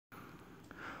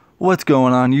What's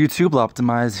going on YouTube?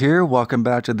 Optimize here. Welcome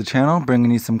back to the channel,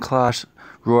 bringing you some Clash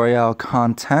Royale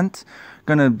content.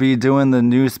 Gonna be doing the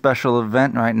new special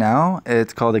event right now.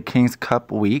 It's called the King's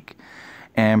Cup Week.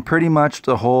 And pretty much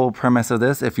the whole premise of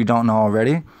this, if you don't know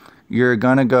already, you're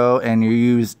gonna go and you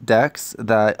use decks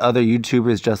that other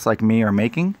YouTubers just like me are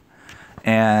making.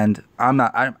 And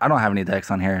I don't have any decks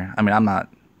on here. I mean,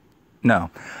 no.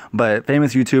 But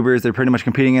famous YouTubers, they're pretty much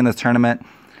competing in this tournament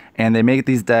and they make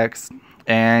these decks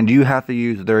and you have to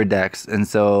use their decks. And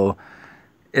so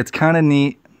it's kind of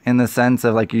neat in the sense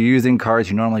of like you're using cards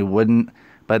you normally wouldn't,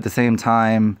 but at the same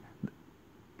time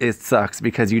it sucks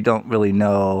because you don't really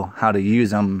know how to use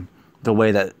them the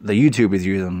way that the YouTubers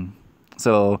use them.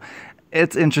 So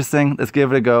it's interesting. Let's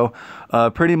give it a go.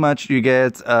 Pretty much you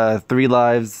get 3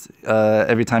 lives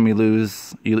every time you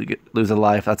lose a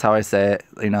life. That's how I say it,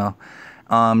 you know.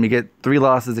 You get 3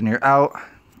 losses and you're out.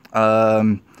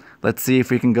 Let's see if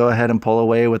we can go ahead and pull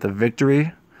away with a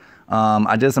victory.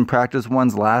 I did some practice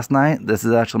ones last night. This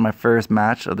is actually my first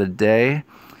match of the day.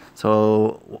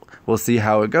 So we'll see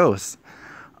how it goes.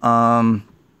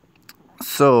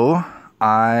 So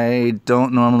I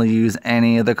don't normally use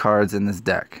any of the cards in this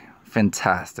deck.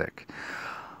 Fantastic.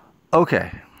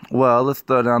 Okay, well, let's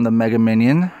throw down the Mega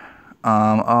Minion.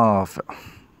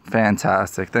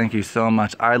 Fantastic. Thank you so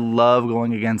much. I love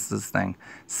going against this thing.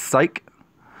 Psych.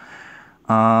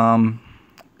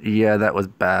 Yeah, that was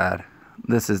bad.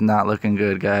 This is not looking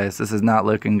good, guys. This is not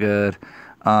looking good.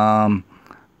 I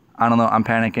don't know. I'm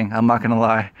panicking. I'm not gonna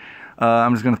lie.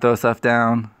 I'm just gonna throw stuff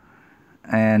down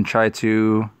and try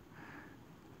to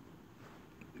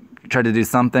do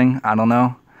something. I don't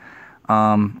know.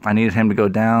 I needed him to go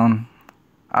down.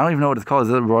 I don't even know what it's called.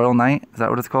 Is it Royal Knight? Is that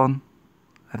what it's called?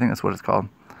 I think that's what it's called.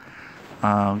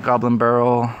 Goblin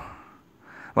Barrel.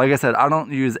 Like I said, I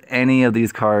don't use any of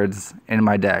these cards in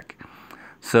my deck.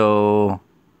 So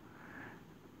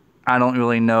I don't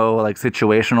really know like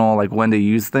situational, like when to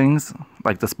use things.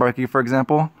 Like the Sparky, for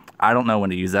example. I don't know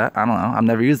when to use that. I don't know. I've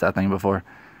never used that thing before.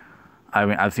 I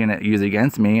mean, I've seen it used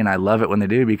against me, and I love it when they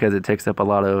do because it takes up a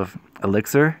lot of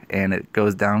elixir and it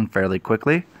goes down fairly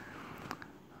quickly.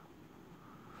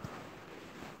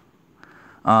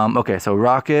 Okay, so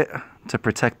Rocket to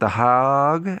protect the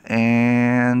Hog,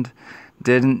 and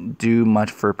didn't do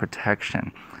much for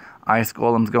protection. Ice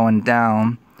Golem's going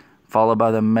down, followed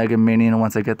by the Mega Minion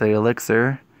once I get the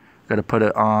elixir. Gotta put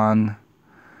it on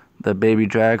the Baby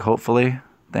Drag, hopefully.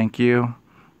 Thank you.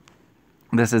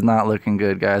 This is not looking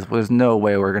good, guys. There's no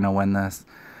way we're gonna win this.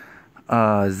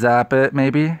 Zap it,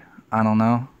 maybe? I don't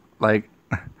know. Like,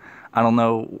 I don't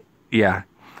know. Yeah.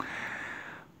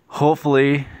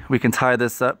 Hopefully, we can tie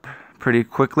this up pretty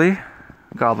quickly.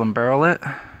 Goblin Barrel it.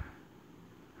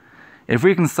 If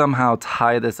we can somehow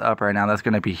tie this up right now, that's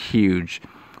gonna be huge.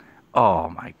 Oh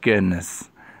my goodness.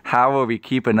 How are we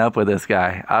keeping up with this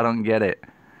guy? I don't get it.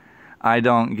 I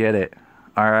don't get it.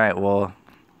 Alright, well,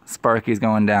 Sparky's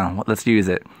going down. Let's use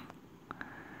it.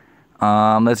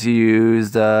 Let's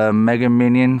use the Mega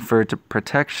Minion for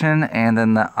protection and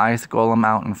then the Ice Golem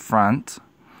out in front.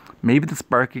 Maybe the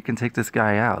Sparky can take this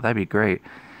guy out. That'd be great.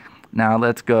 Now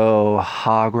let's go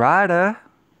Hog Rider.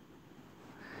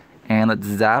 And let's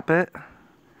zap it.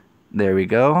 There we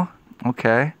go.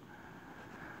 Okay.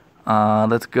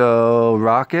 Let's go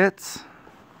Rockets.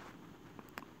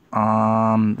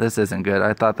 This isn't good.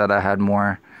 I thought that I had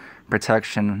more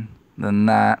protection than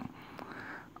that.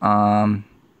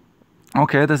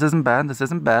 Okay, this isn't bad. This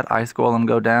isn't bad. Ice Golem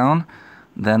go down.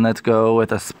 Then let's go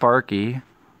with a Sparky.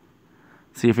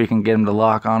 See if we can get him to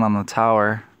lock on the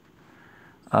tower.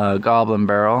 Goblin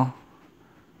Barrel.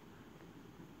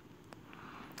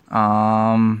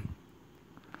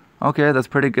 Okay, that's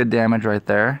pretty good damage right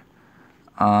there.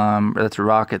 Let's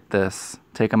rocket this.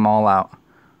 Take them all out.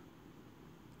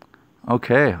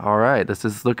 Okay, alright. This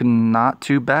is looking not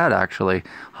too bad, actually.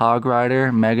 Hog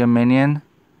Rider, Mega Minion.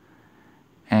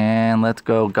 And let's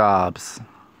go Gobs.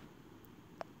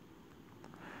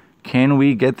 Can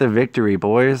we get the victory,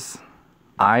 boys?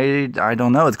 I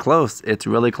don't know. It's close. It's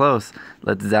really close.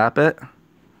 Let's zap it.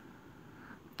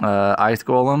 Ice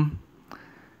Golem.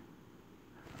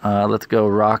 Let's go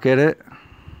rocket it.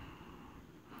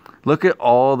 Look at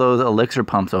all those elixir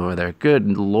pumps over there.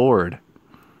 Good lord.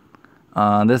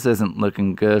 This isn't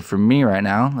looking good for me right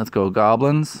now. Let's go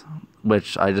Goblins,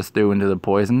 which I just threw into the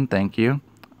poison. Thank you.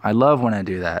 I love when I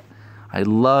do that. I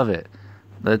love it.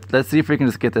 Let's see if we can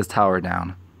just get this tower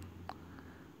down.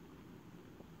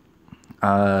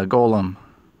 Golem.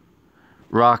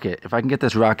 Rocket. If I can get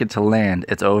this rocket to land,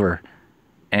 it's over.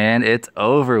 And it's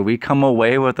over. We come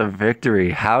away with a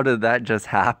victory. How did that just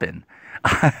happen?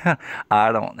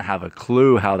 I don't have a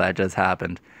clue how that just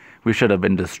happened. We should have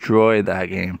been destroyed that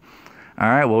game. All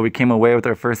right, well, we came away with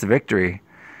our first victory.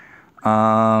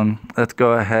 Let's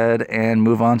go ahead and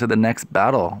move on to the next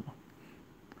battle.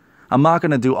 I'm not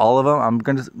going to do all of them. I'm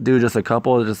going to do just a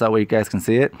couple, just that way you guys can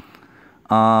see it.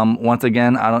 Once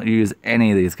again, I don't use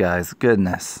any of these guys.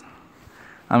 Goodness.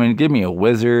 I mean, give me a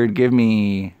wizard. Give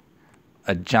me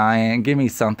a giant. Give me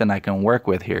something I can work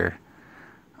with here.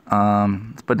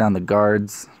 Let's put down the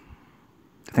guards.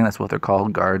 I think that's what they're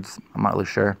called, guards. I'm not really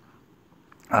sure.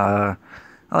 Oh,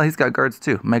 he's got guards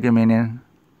too. Mega Minion.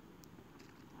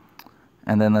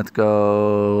 And then let's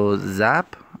go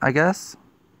Zap, I guess.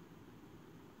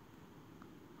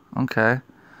 Okay.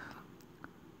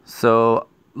 So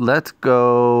let's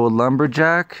go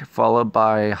Lumberjack followed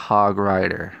by Hog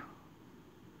Rider.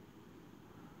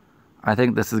 I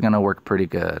think this is going to work pretty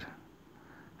good.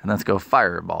 And let's go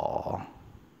Fireball.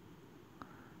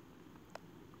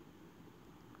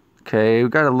 Okay, we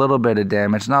got a little bit of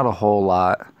damage, not a whole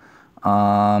lot.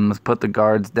 Let's put the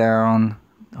guards down.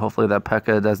 Hopefully that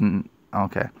P.E.K.K.A. doesn't...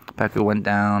 Okay, P.E.K.K.A. went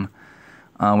down.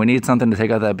 We need something to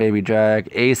take out that baby drag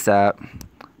ASAP.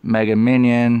 Mega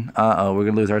Minion. Uh-oh, we're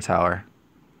going to lose our tower.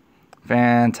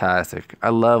 Fantastic. I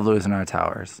love losing our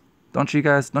towers. Don't you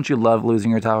guys? Don't you love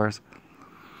losing your towers?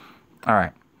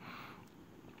 Alright.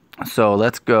 So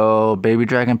let's go Baby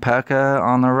Dragon P.E.K.K.A.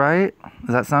 on the right.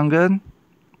 Does that sound good?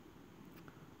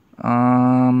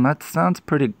 That sounds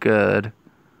pretty good.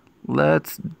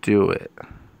 Let's do it.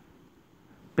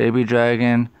 Baby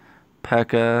Dragon,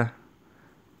 P.E.K.K.A.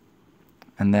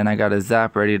 And then I got a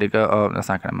Zap ready to go. Oh, that's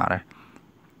not going to matter.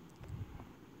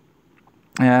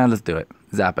 Yeah, let's do it.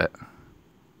 Zap it.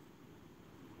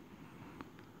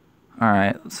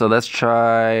 Alright, so let's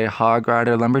try Hog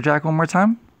Rider Lumberjack one more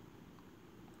time.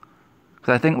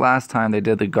 Because I think last time they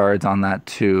did the guards on that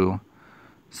too.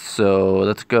 So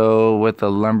let's go with the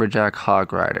Lumberjack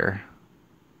Hog Rider.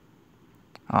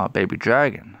 Oh, Baby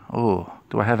Dragon. Oh,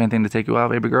 do I have anything to take you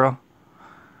out, baby girl?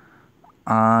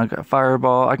 Got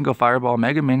Fireball. I can go Fireball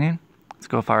Mega Minion. Let's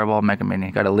go Fireball Mega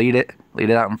Minion. Gotta lead it. Lead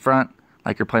it out in front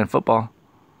like you're playing football.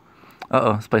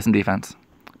 Uh-oh, let's play some defense.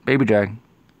 Baby Drag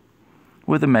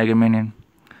with a Mega Minion.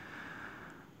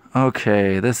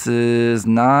 Okay, this is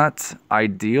not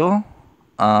ideal,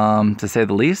 to say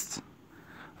the least.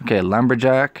 Okay,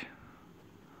 Lumberjack.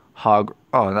 Hog.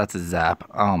 Oh, that's a Zap.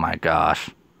 Oh my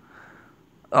gosh.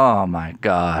 Oh my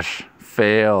gosh.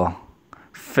 Fail.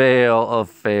 Fail of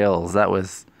fails. That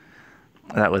was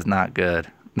not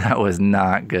good. That was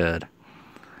not good.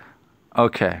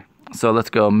 Okay, so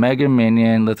let's go Mega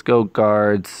Minion. Let's go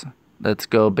guards. Let's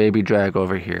go Baby Drag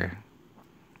over here.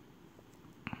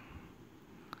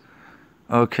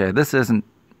 Okay, this isn't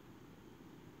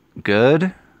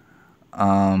good.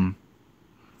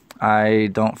 I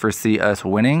don't foresee us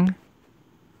winning.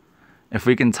 If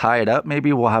we can tie it up,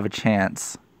 maybe we'll have a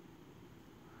chance.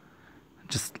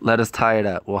 Just let us tie it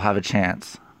up. We'll have a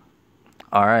chance.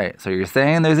 Alright, so you're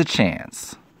saying there's a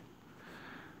chance.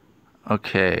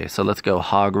 Okay, so let's go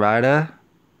Hog Rider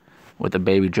with a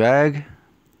Baby Drag.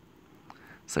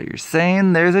 So you're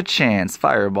saying there's a chance.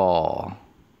 Fireball.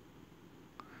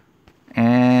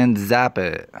 And zap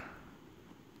it.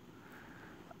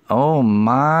 Oh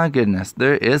my goodness,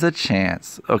 there is a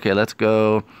chance. Okay, let's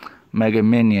go Mega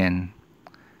Minion.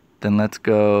 Then let's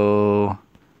go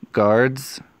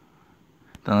guards.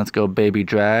 Then let's go Baby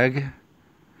Drag.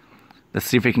 Let's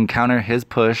see if we can counter his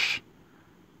push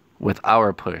with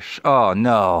our push. Oh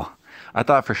no, I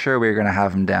thought for sure we were gonna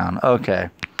have him down. Okay,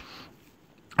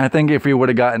 I think if we would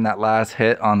have gotten that last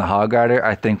hit on the Hog Rider,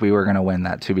 I think we were gonna win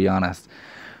that, to be honest.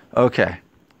 Okay,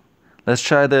 let's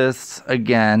try this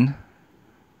again.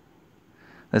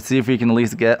 Let's see if we can at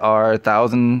least get our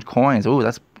 1,000 coins. Ooh,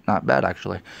 that's not bad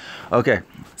actually. Okay,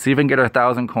 see if we can get our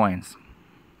 1,000 coins.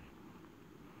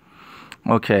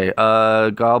 Okay,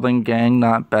 Goblin Gang,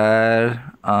 not bad.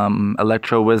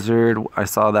 Electro Wizard, I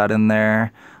saw that in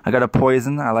there. I got a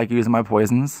poison. I like using my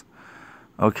poisons.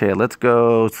 Okay, let's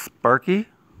go Sparky.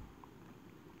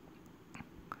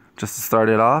 Just to start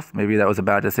it off. Maybe that was a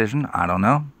bad decision. I don't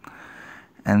know.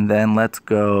 And then let's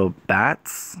go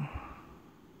Bats.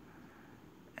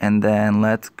 And then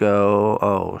let's go...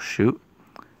 Oh, shoot.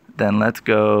 Then let's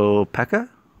go P.E.K.K.A.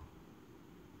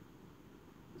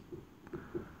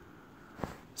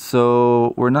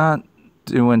 So we're not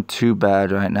doing too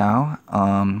bad right now.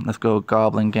 Let's go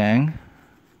Goblin Gang.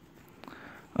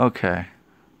 Okay.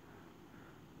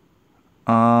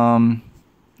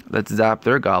 Let's zap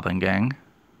their Goblin Gang.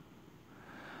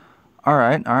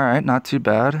 Alright, not too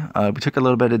bad. We took a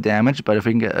little bit of damage, but if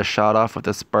we can get a shot off with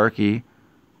a Sparky,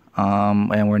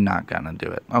 and we're not gonna do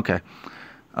it. Okay.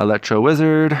 Electro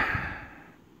Wizard.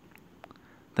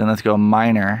 Then let's go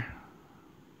Miner.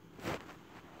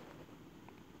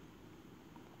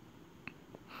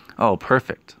 Oh,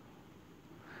 perfect.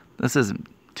 This isn't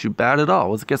too bad at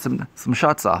all. Let's get some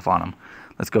shots off on them.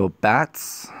 Let's go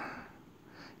bats.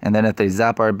 And then if they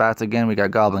zap our bats again, we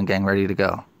got Goblin Gang ready to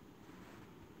go.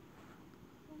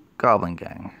 Goblin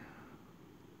Gang.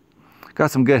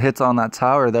 Got some good hits on that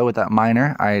tower, though, with that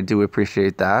miner. I do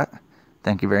appreciate that.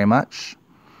 Thank you very much.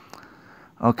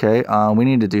 Okay, we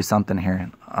need to do something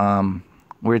here.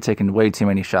 We're taking way too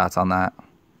many shots on that.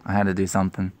 I had to do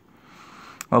something.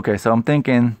 Okay, so I'm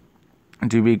thinking,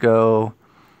 do we go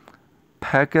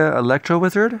P.E.K.K.A. Electro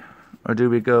Wizard? Or do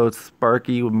we go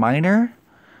Sparky Miner?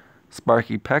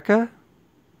 Sparky P.E.K.K.A.?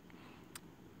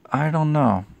 I don't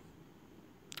know.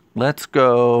 Let's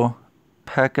go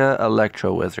P.E.K.K.A.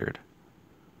 Electro Wizard.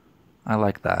 I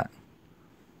like that.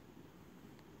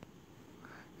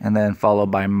 And then followed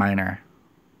by Miner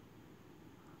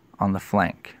on the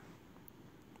flank.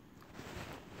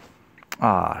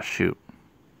 Ah, shoot.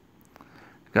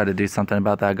 Got to do something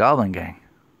about that Goblin Gang.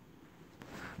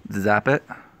 Zap it.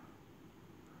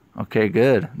 Okay,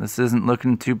 good. This isn't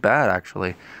looking too bad,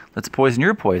 actually. Let's poison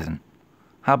your poison.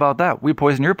 How about that? We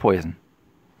poison your poison.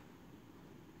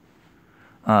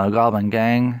 Goblin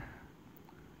Gang.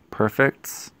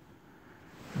 Perfect.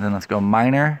 And then let's go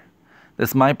Miner.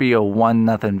 This might be a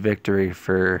 1-0 victory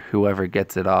for whoever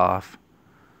gets it off.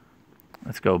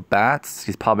 Let's go Bats.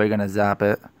 He's probably going to zap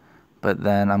it. But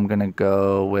then I'm going to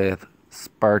go with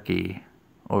Sparky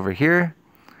over here.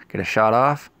 Get a shot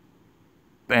off.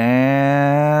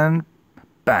 And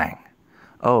bang.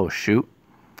 Oh, shoot.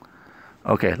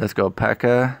 Okay, let's go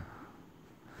P.E.K.K.A.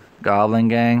 Goblin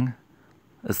Gang.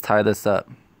 Let's tie this up.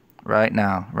 Right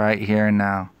now. Right here and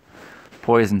now.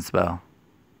 Poison spell.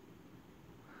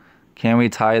 Can we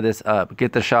tie this up?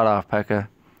 Get the shot off, P.E.K.K.A.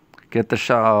 Get the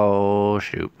shot. Oh,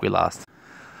 shoot. We lost.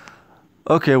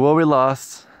 Okay, well, we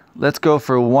lost. Let's go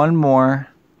for one more.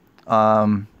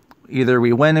 Either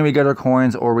we win and we get our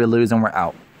coins, or we lose and we're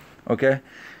out. Okay?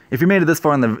 If you made it this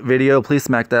far in the video, please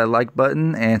smack that like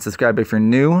button and subscribe if you're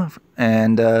new.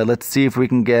 And let's see if we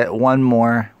can get one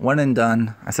more. One and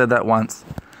done. I said that once.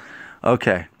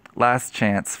 Okay. Last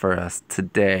chance for us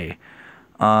today.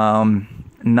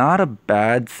 Not a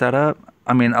bad setup.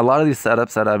 I mean, a lot of these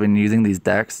setups that I've been using, these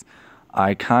decks,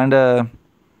 I kind of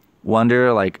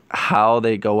wonder like how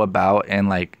they go about and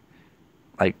like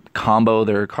combo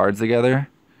their cards together.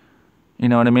 You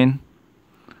know what I mean?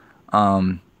 I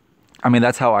mean,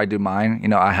 that's how I do mine. You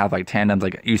know, I have like tandems,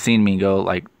 like you've seen me go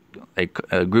like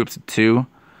groups of 2.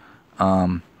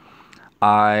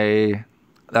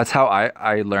 That's how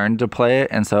I learned to play it.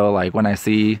 And so like when I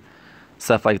see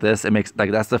stuff like this, it makes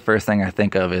like, that's the first thing I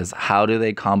think of is how do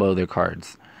they combo their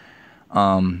cards?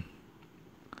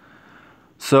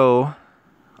 So,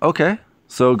 okay.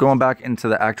 So going back into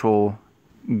the actual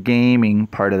gaming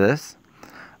part of this,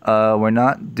 we're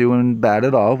not doing bad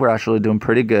at all. We're actually doing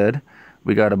pretty good.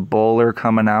 We got a bowler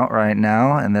coming out right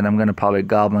now, and then I'm going to probably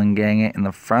Goblin Gang it in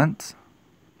the front.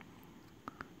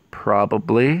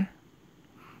 Probably.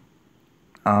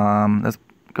 Let's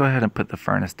go ahead and put the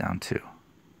furnace down too.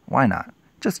 Why not?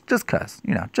 Just cuz,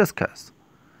 you know, just cuz.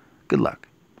 Good luck.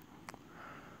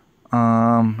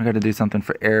 I got to do something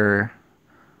for error.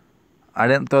 I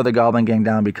didn't throw the Goblin Gang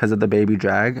down because of the baby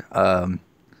drag.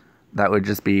 That would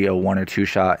just be a 1 or 2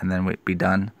 shot and then we'd be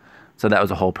done. So that was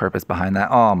the whole purpose behind that.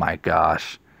 Oh my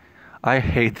gosh. I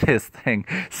hate this thing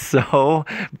so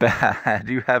bad.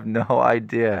 You have no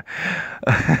idea.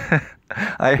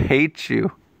 I hate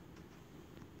you.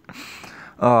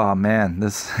 Oh man,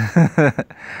 this I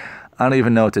don't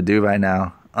even know what to do right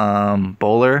now.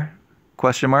 Bowler?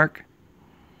 Question mark?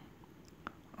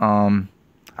 I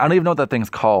don't even know what that thing's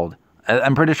called.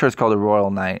 I'm pretty sure it's called a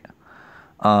Royal Knight.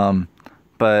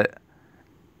 But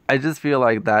I just feel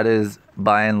like that is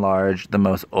by and large the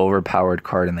most overpowered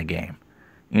card in the game.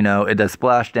 You know, it does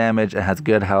splash damage, it has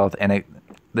good health, and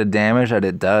the damage that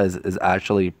it does is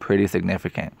actually pretty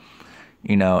significant.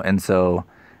 You know, and so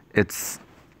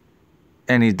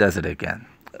and he does it again.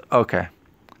 Okay.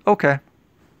 Okay.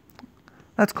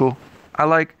 That's cool. I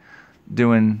like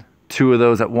doing 2 of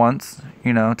those at once,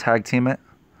 you know, tag team it.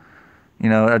 You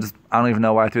know, I don't even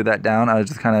know why I threw that down. I was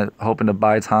just kind of hoping to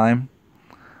buy time.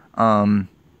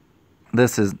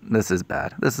 This is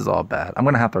bad. This is all bad. I'm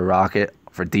going to have to rock it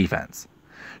for defense.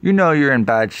 You know you're in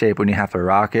bad shape when you have to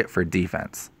rock it for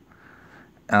defense.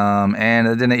 And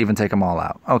it didn't even take them all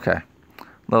out. Okay.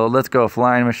 Well, let's go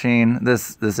Flying Machine.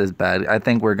 This is bad. I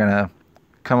think we're going to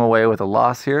come away with a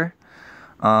loss here.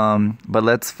 But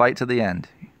let's fight to the end.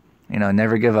 You know,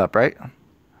 never give up, right?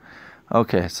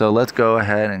 Okay, so let's go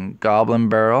ahead and Goblin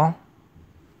Barrel.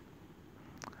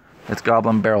 Let's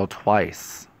Goblin Barrel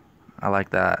twice. I like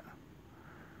that.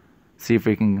 See if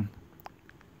we can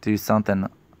do something.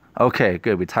 Okay,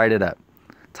 good. We tied it up.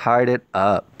 Tied it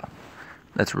up.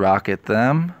 Let's rocket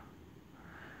them.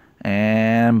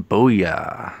 And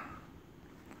booyah.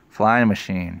 Flying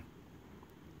machine.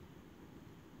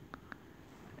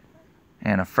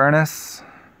 And a furnace.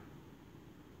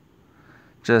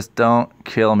 Just don't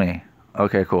kill me.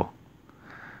 Okay, cool.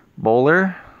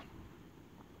 Bowler.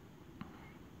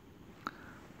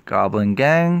 Goblin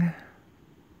gang.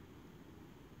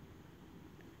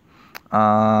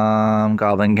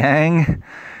 Goblin gang.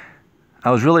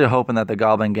 I was really hoping that the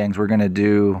Goblin gangs were going to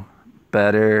do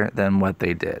better than what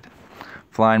they did.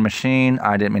 Flying machine.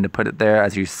 I didn't mean to put it there.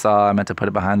 As you saw, I meant to put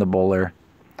it behind the bowler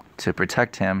to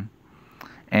protect him.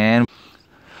 And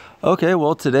okay,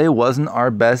 well, today wasn't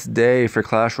our best day for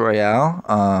Clash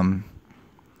Royale.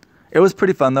 It was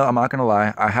pretty fun, though. I'm not going to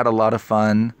lie. I had a lot of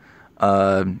fun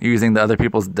using the other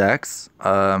people's decks.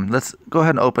 Let's go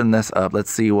ahead and open this up.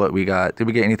 Let's see what we got. Did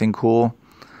we get anything cool?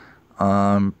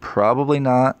 Probably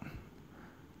not.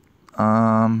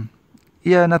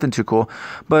 Yeah, nothing too cool.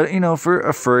 But, you know, for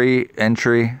a free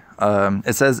entry,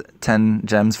 it says 10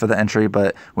 gems for the entry,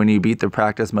 but when you beat the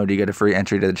practice mode, you get a free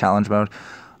entry to the challenge mode.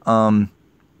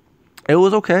 It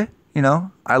was okay. You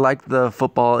know, I liked the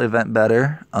football event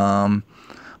better.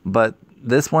 But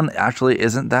this one actually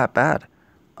isn't that bad.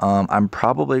 I'm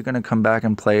probably going to come back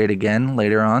and play it again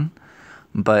later on.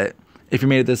 But if you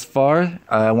made it this far,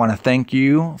 I want to thank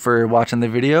you for watching the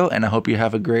video, and I hope you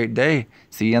have a great day.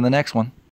 See you in the next one.